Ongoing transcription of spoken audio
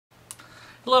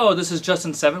Hello, this is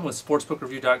Justin7 with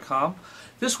SportsbookReview.com.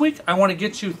 This week I want to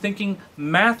get you thinking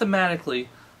mathematically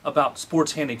about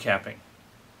sports handicapping.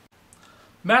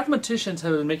 Mathematicians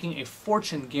have been making a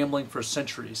fortune gambling for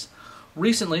centuries.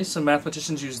 Recently, some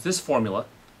mathematicians used this formula,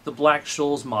 the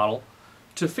Black-Scholes model,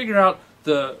 to figure out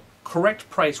the correct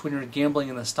price when you're gambling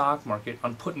in the stock market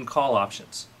on put and call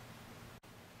options.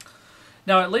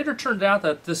 Now, it later turned out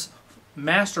that this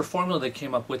master formula they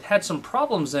came up with had some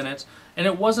problems in it, and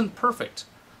it wasn't perfect.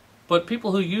 But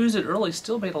people who used it early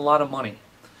still made a lot of money.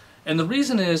 And the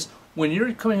reason is, when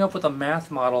you're coming up with a math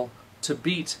model to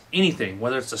beat anything,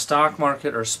 whether it's the stock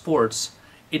market or sports,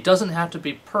 it doesn't have to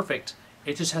be perfect,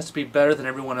 it just has to be better than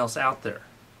everyone else out there.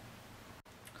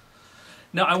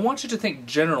 Now, I want you to think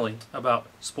generally about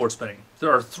sports betting.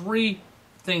 There are three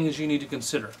things you need to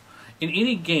consider. In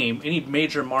any game, any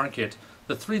major market,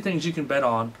 the three things you can bet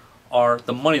on are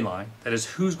the money line, that is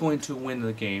who's going to win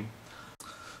the game,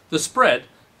 the spread,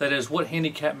 that is what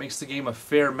handicap makes the game a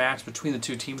fair match between the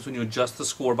two teams when you adjust the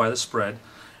score by the spread,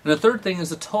 and the third thing is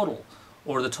the total,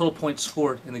 or the total points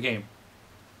scored in the game.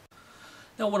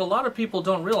 Now, what a lot of people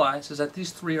don't realize is that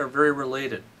these three are very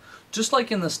related. Just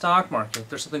like in the stock market,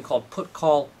 there's something called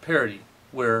put-call parity,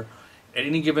 where at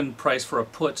any given price for a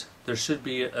put, there should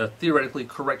be a theoretically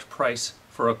correct price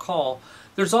for a call.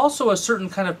 There's also a certain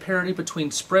kind of parity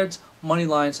between spreads, money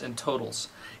lines, and totals.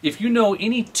 If you know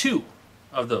any two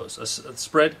of those, a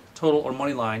spread, total, or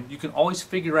money line, you can always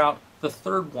figure out the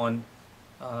third one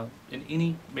in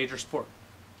any major sport.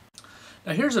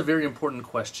 Now, here's a very important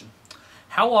question.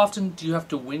 How often do you have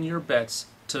to win your bets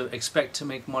to expect to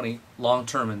make money long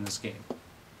term in this game?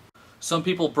 Some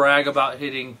people brag about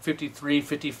hitting 53,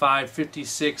 55,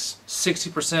 56,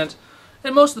 60%,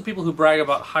 and most of the people who brag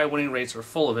about high winning rates are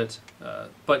full of it.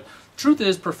 But truth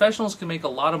is, professionals can make a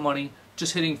lot of money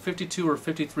just hitting 52 or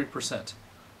 53%.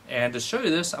 And to show you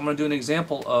this, I'm going to do an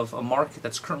example of a market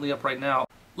that's currently up right now.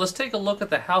 Let's take a look at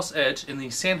the house edge in the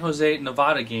San Jose,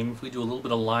 Nevada game if we do a little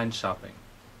bit of line shopping.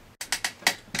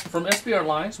 From SBR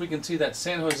lines, we can see that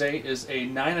San Jose is a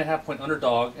 9.5 point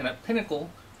underdog, and at Pinnacle,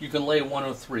 you can lay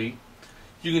 103.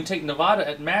 You can take Nevada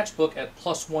at Matchbook at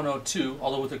plus 102,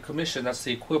 although with a commission, that's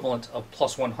the equivalent of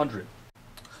plus 100.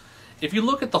 If you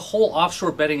look at the whole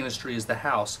offshore betting industry as the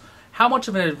house, how much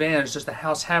of an advantage does the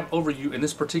house have over you in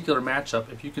this particular matchup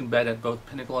if you can bet at both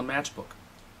Pinnacle and Matchbook?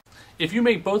 If you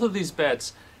make both of these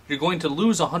bets, you're going to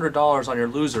lose $100 on your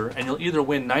loser, and you'll either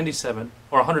win $97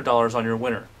 or $100 on your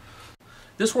winner.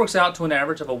 This works out to an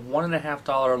average of a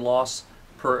 $1.50 loss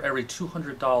per every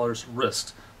 $200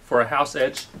 risked for a house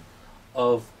edge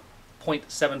of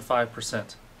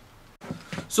 0.75%.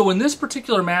 So in this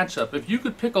particular matchup, if you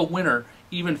could pick a winner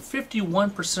even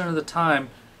 51% of the time,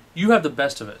 you have the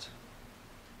best of it.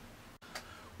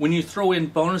 When you throw in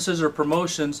bonuses or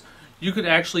promotions, you could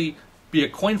actually be a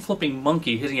coin flipping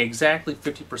monkey hitting exactly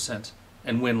 50%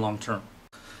 and win long term.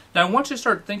 Now, I want you to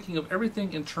start thinking of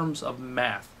everything in terms of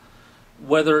math.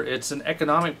 Whether it's an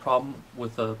economic problem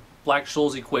with a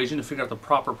Black-Scholes equation to figure out the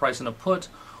proper price in a put,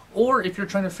 or if you're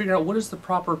trying to figure out what is the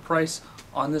proper price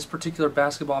on this particular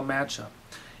basketball matchup.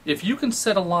 If you can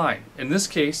set a line, in this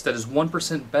case that is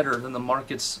 1% better than the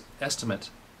market's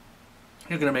estimate,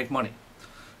 you're going to make money.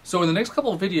 So in the next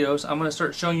couple of videos, I'm going to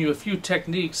start showing you a few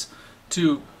techniques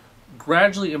to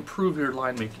gradually improve your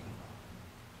line making.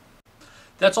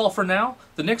 That's all for now.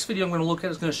 The next video I'm going to look at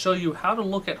is going to show you how to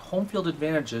look at home field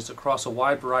advantages across a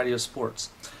wide variety of sports.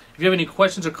 If you have any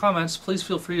questions or comments, please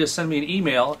feel free to send me an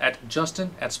email at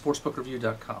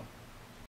justin@sportsbookreview.com.